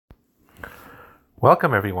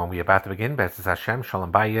Welcome, everyone. We're about to begin. B'ezras Hashem,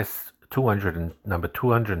 Shalom Bayis, number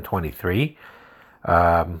 223.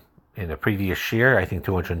 In a previous year, I think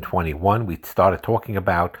 221, we started talking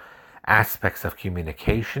about aspects of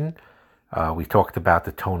communication. We talked about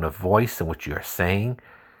the tone of voice in which you're saying.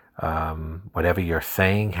 Whatever you're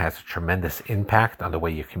saying has a tremendous impact on the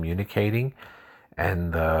way you're communicating.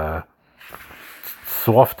 And the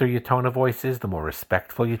softer your tone of voice is, the more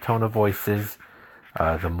respectful your tone of voice is,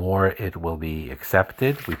 the more it will be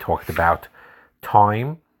accepted. We talked about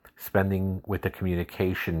time, spending with the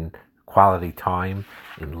communication, quality time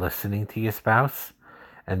in listening to your spouse.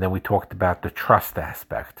 And then we talked about the trust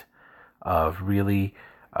aspect of really,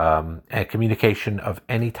 a communication of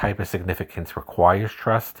any type of significance requires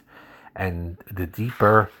trust. And the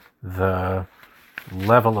deeper the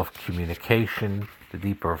level of communication, the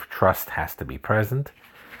deeper of trust has to be present.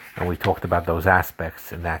 And we talked about those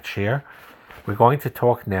aspects in that share. We're going to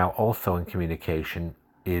talk now also in communication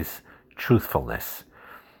is truthfulness,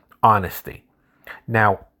 honesty.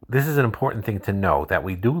 Now, this is an important thing to know, that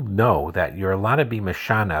we do know that you're allowed to be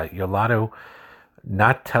mashana, you're allowed to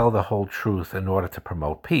not tell the whole truth in order to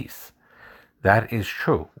promote peace. That is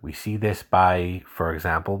true. We see this by, for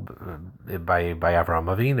example, by Avraham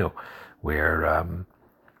Avinu, where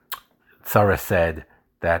Sarah said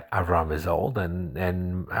that Avram is old, and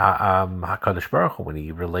HaKadosh Baruch Hu, when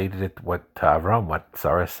he related it to Avram, what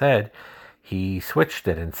Sarah said, he switched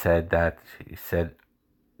it and said that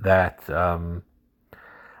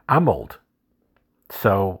I'm old.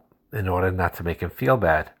 So in order not to make him feel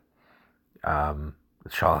bad,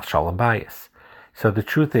 shalom bias. So the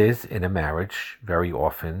truth is, in a marriage, very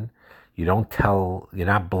often you're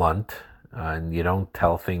not blunt, and you don't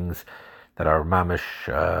tell things that are mamish,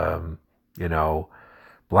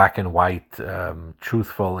 black and white,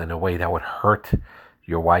 truthful in a way that would hurt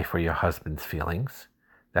your wife or your husband's feelings.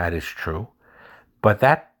 That is true. But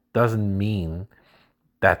that doesn't mean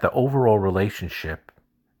that the overall relationship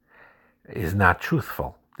is not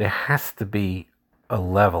truthful. There has to be a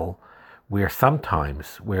level where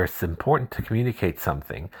it's important to communicate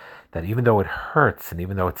something that even though it hurts and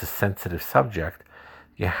even though it's a sensitive subject,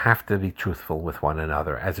 you have to be truthful with one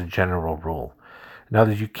another as a general rule. In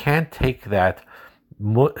other words, you can't take that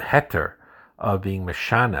heter of being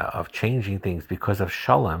mashana, of changing things because of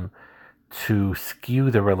shalom, to skew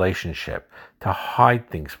the relationship, to hide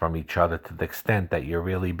things from each other to the extent that you're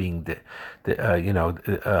really being,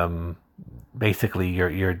 basically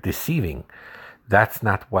you're deceiving. That's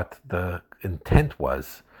not what the intent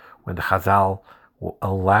was when the Chazal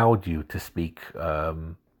allowed you to speak,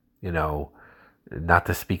 not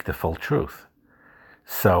to speak the full truth.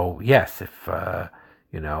 So yes, if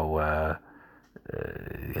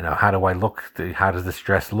how do I look? How does this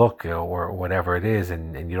dress look, or whatever it is,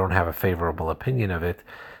 and you don't have a favorable opinion of it,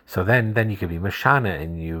 so then you can be mashana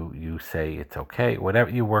and you say it's okay, whatever,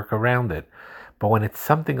 you work around it. But when it's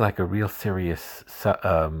something like a real serious,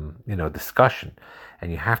 discussion,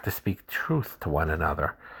 and you have to speak truth to one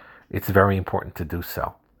another, it's very important to do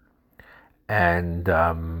so. And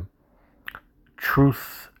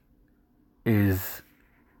truth is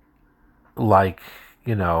like,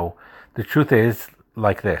 the truth is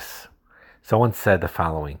like this. Someone said the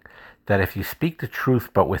following, that if you speak the truth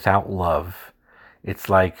but without love, it's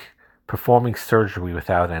like performing surgery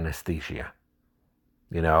without anesthesia.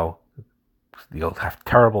 You'll have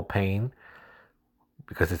terrible pain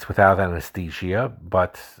because it's without anesthesia,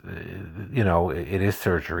 but, it is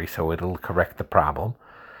surgery, so it'll correct the problem.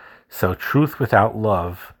 So truth without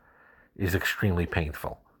love is extremely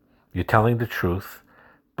painful. You're telling the truth,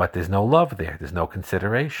 but there's no love there. There's no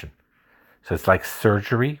consideration. So it's like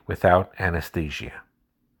surgery without anesthesia.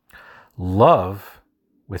 Love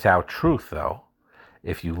without truth, though,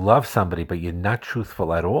 if you love somebody but you're not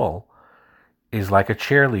truthful at all, is like a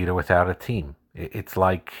cheerleader without a team. It's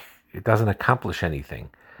like it doesn't accomplish anything.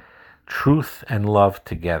 Truth and love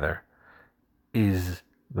together is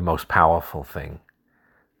the most powerful thing.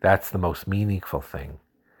 That's the most meaningful thing.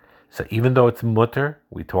 So even though it's mutter,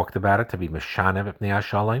 we talked about it, to be mashana b'pnei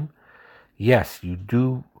hashalom, yes, you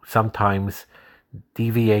do sometimes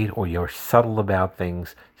deviate, or you're subtle about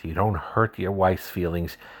things so you don't hurt your wife's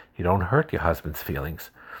feelings, you don't hurt your husband's feelings,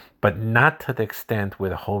 but not to the extent where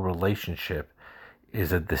the whole relationship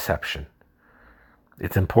is a deception.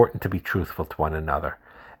 It's important to be truthful to one another.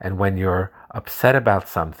 And when you're upset about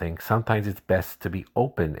something, sometimes it's best to be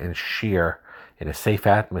open and share in a safe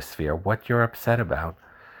atmosphere what you're upset about,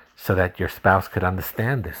 so that your spouse could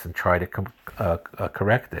understand this and try to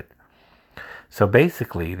correct it. So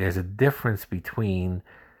basically, there's a difference between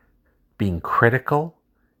being critical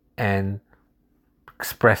and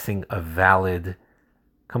expressing a valid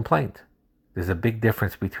complaint. There's a big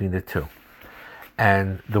difference between the two.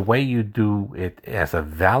 And the way you do it as a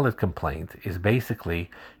valid complaint is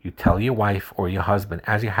basically you tell your wife or your husband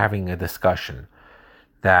as you're having a discussion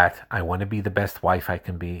that I want to be the best wife I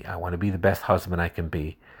can be. I want to be the best husband I can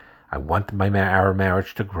be. I want our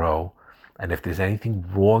marriage to grow. And if there's anything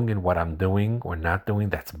wrong in what I'm doing or not doing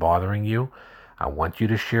that's bothering you, I want you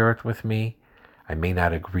to share it with me. I may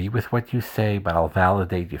not agree with what you say, but I'll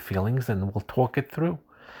validate your feelings and we'll talk it through.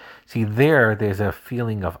 See, there's a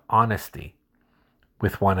feeling of honesty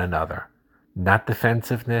with one another, not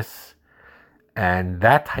defensiveness, and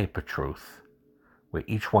that type of truth, where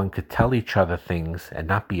each one could tell each other things and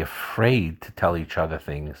not be afraid to tell each other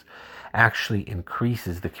things, actually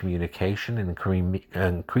increases the communication and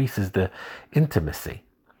increases the intimacy.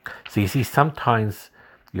 So you see, sometimes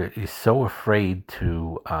you're so afraid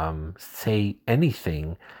to say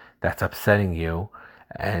anything that's upsetting you,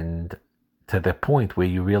 and to the point where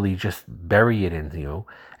you really just bury it in you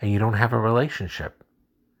and you don't have a relationship.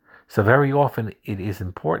 So very often it is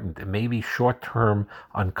important. It may be short-term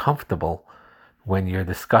uncomfortable when you're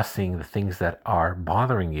discussing the things that are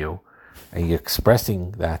bothering you and you're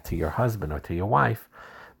expressing that to your husband or to your wife.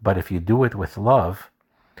 But if you do it with love,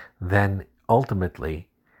 then ultimately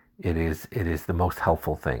it is the most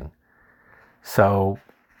helpful thing. So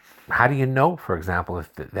how do you know, for example,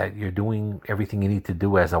 that you're doing everything you need to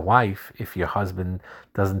do as a wife if your husband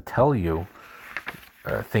doesn't tell you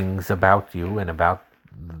things about you and about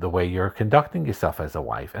the way you're conducting yourself as a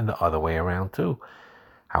wife, and the other way around too?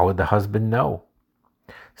 How would the husband know?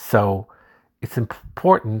 So it's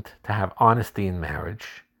important to have honesty in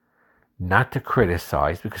marriage, not to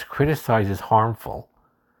criticize, because criticize is harmful.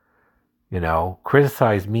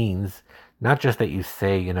 Criticize means not just that you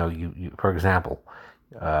say, you for example,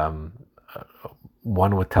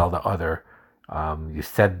 one would tell the other, you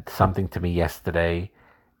said something to me yesterday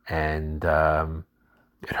and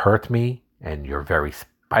it hurt me, and you're very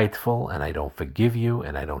spiteful, and I don't forgive you,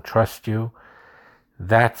 and I don't trust you.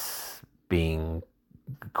 That's being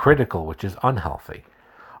critical, which is unhealthy.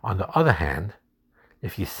 On the other hand,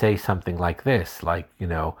 if you say something like this, like,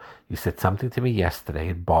 you said something to me yesterday,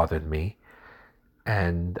 it bothered me,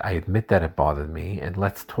 and I admit that it bothered me, and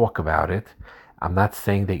let's talk about it. I'm not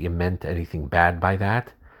saying that you meant anything bad by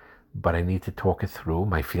that, but I need to talk it through.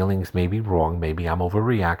 My feelings may be wrong, maybe I'm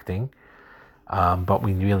overreacting, but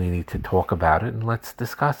we really need to talk about it and let's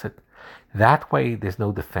discuss it. That way, there's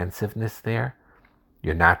no defensiveness there.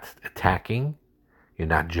 You're not attacking, you're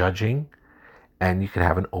not judging, and you can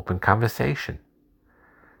have an open conversation.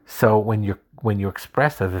 So when you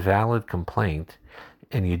express a valid complaint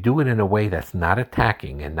and you do it in a way that's not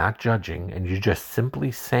attacking and not judging, and you're just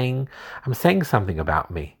simply saying, I'm saying something about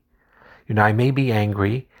me. I may be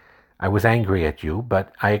angry. I was angry at you,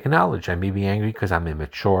 but I acknowledge I may be angry because I'm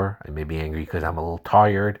immature. I may be angry because I'm a little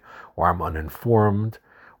tired, or I'm uninformed,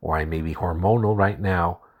 or I may be hormonal right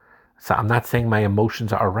now. So I'm not saying my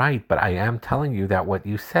emotions are right, but I am telling you that what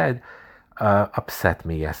you said upset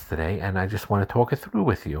me yesterday, and I just want to talk it through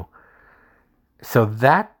with you. So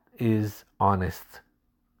that is honest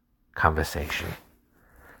conversation.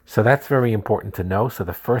 So that's very important to know. So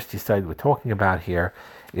the first side we're talking about here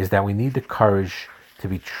is that we need the courage to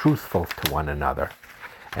be truthful to one another.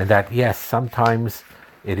 And that, yes, sometimes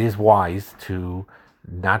it is wise to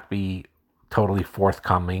not be totally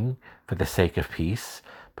forthcoming for the sake of peace.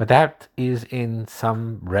 But that is in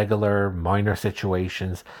some regular minor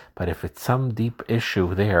situations. But if it's some deep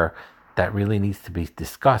issue there that really needs to be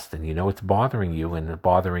discussed, and it's bothering you and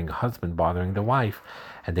bothering the husband, bothering the wife,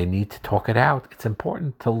 and they need to talk it out, it's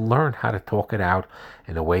important to learn how to talk it out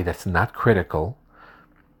in a way that's not critical,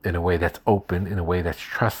 in a way that's open, in a way that's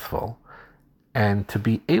trustful, and to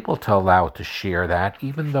be able to allow it to share that,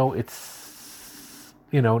 even though it's,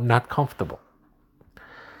 not comfortable.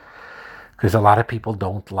 Because a lot of people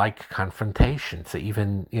don't like confrontation. So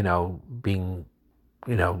even, being,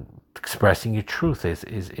 expressing your truth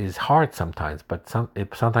is hard sometimes, but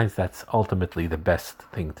sometimes that's ultimately the best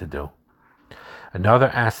thing to do. Another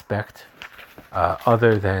aspect,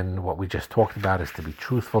 other than what we just talked about, is to be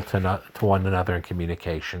truthful to one another in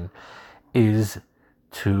communication, is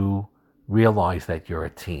to realize that you're a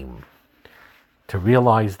team. To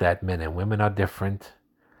realize that men and women are different,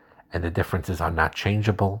 and the differences are not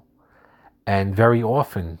changeable. And very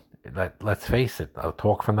often, let's face it, I'll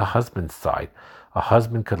talk from the husband's side. A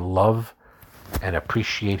husband could love and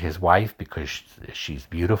appreciate his wife because she's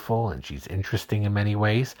beautiful and she's interesting in many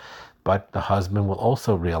ways. But the husband will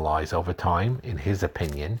also realize over time, in his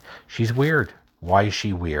opinion, she's weird. Why is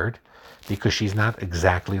she weird? Because she's not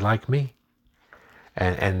exactly like me.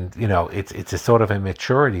 And it's a sort of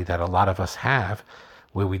immaturity that a lot of us have,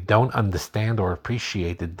 where we don't understand or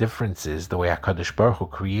appreciate the differences, the way HaKadosh Baruch Hu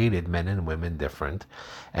created men and women different,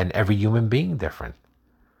 and every human being different,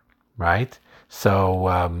 right?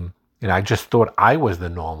 So, I just thought I was the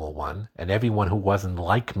normal one, and everyone who wasn't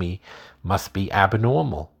like me must be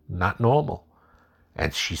abnormal, not normal.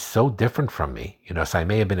 And she's so different from me, so I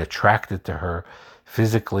may have been attracted to her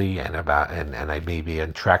physically and I may be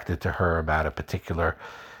attracted to her about a particular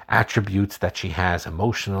attributes that she has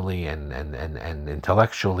emotionally and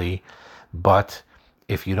intellectually. But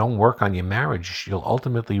if you don't work on your marriage, you'll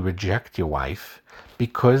ultimately reject your wife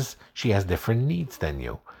because she has different needs than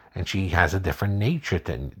you, and she has a different nature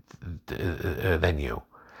than you.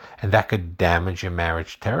 And that could damage your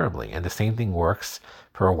marriage terribly. And the same thing works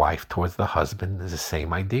for a wife towards the husband. Is the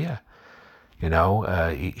same idea.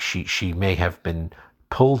 She may have been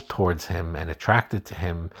pulled towards him and attracted to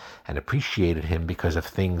him and appreciated him because of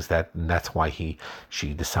things that's why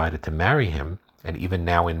she decided to marry him. And even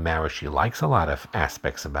now in marriage, she likes a lot of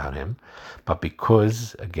aspects about him. But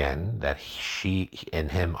because, again, that she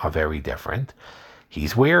and him are very different,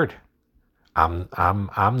 he's weird.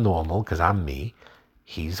 I'm normal because I'm me.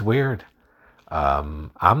 He's weird.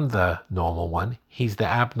 I'm the normal one. He's the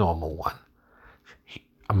abnormal one.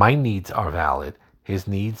 My needs are valid. His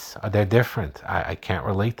needs, they're different. I can't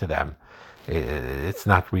relate to them. It's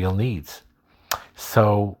not real needs.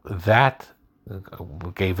 So that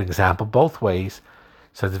gave example both ways.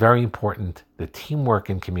 So it's very important. The teamwork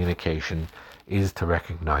and communication is to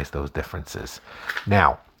recognize those differences.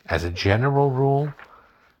 Now, as a general rule,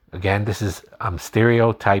 again, I'm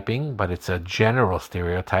stereotyping, but it's a general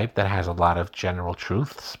stereotype that has a lot of general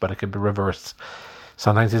truths, but it could be reversed.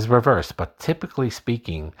 Sometimes it's reversed, but typically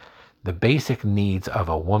speaking, the basic needs of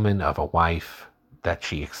a woman, of a wife, that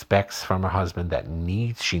she expects from her husband,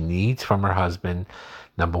 she needs from her husband,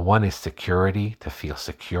 number one is security, to feel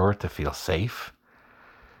secure, to feel safe.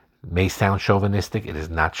 It may sound chauvinistic. It is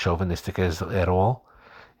not chauvinistic at all,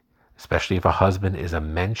 especially if a husband is a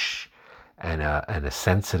mensch and a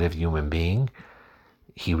sensitive human being.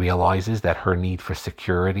 He realizes that her need for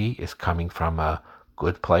security is coming from a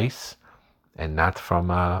good place and not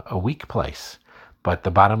from a weak place. But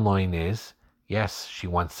the bottom line is, yes, she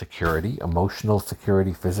wants security, emotional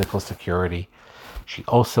security, physical security. She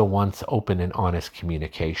also wants open and honest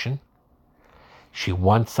communication. She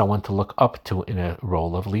wants someone to look up to in a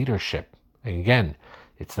role of leadership. And again,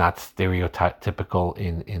 it's not stereotypical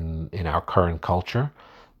in our current culture,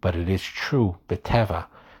 but it is true, beteva,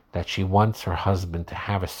 that she wants her husband to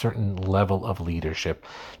have a certain level of leadership.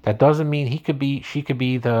 That doesn't mean she could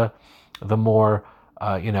be the more,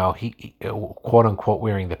 he quote unquote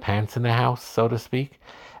wearing the pants in the house, so to speak,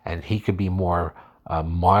 and he could be more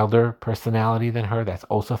milder personality than her. That's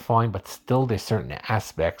also fine, but still there's certain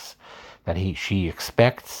aspects that she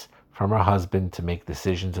expects from her husband to make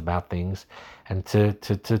decisions about things and to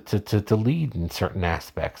lead in certain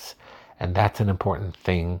aspects. And that's an important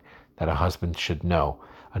thing that a husband should know.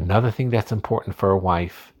 Another thing that's important for a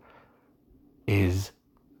wife is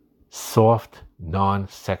soft,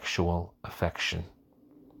 non-sexual affection.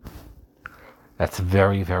 That's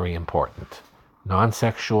very, very important.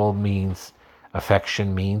 Non-sexual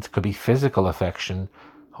could be physical affection,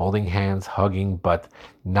 holding hands, hugging, but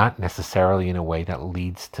not necessarily in a way that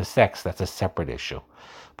leads to sex. That's a separate issue.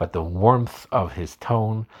 But the warmth of his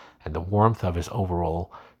tone and the warmth of his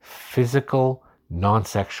overall physical,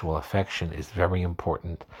 non-sexual affection is very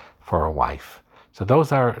important for a wife. So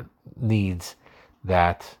those are needs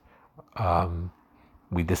that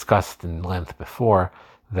we discussed in length before,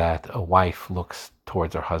 that a wife looks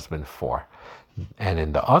towards her husband for. And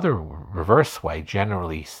in the other reverse way,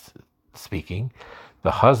 generally speaking,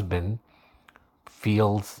 the husband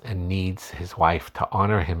feels and needs his wife to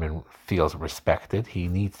honor him and feels respected. He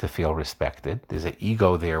needs to feel respected. There's an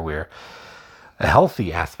ego there, a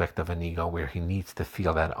healthy aspect of an ego where he needs to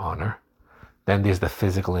feel that honor. Then there's the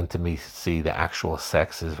physical intimacy. The actual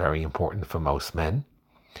sex is very important for most men.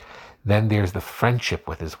 Then there's the friendship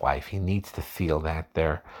with his wife. He needs to feel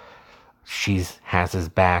that she has his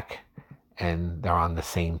back and they're on the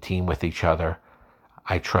same team with each other.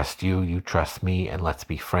 I trust you, you trust me, and let's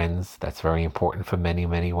be friends. That's very important for many,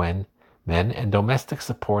 many men, and domestic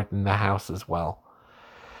support in the house as well.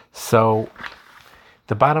 So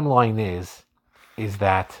the bottom line is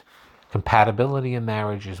that compatibility in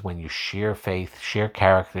marriage is when you share faith, share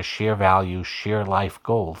character, share values, share life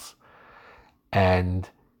goals, and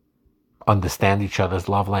understand each other's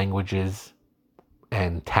love languages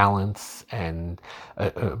and talents, and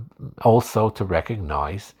also to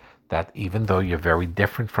recognize that even though you're very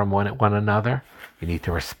different from one another, you need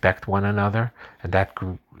to respect one another, and that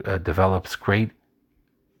develops great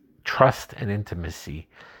trust and intimacy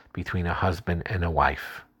between a husband and a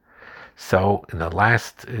wife. So in the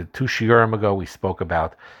last 2 shiurim ago, we spoke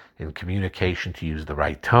about in communication to use the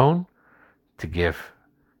right tone, to give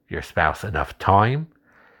your spouse enough time,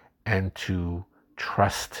 and to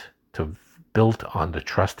trust, to build on the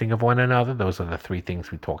trusting of one another. Those are the 3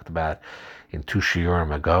 things we talked about in 2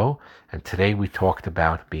 shiurim ago. And today we talked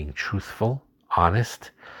about being truthful,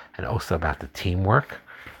 honest, and also about the teamwork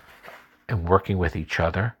and working with each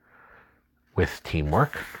other with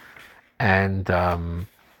teamwork, and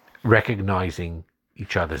recognizing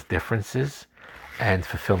each other's differences and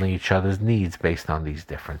fulfilling each other's needs based on these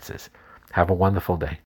differences. Have a wonderful day.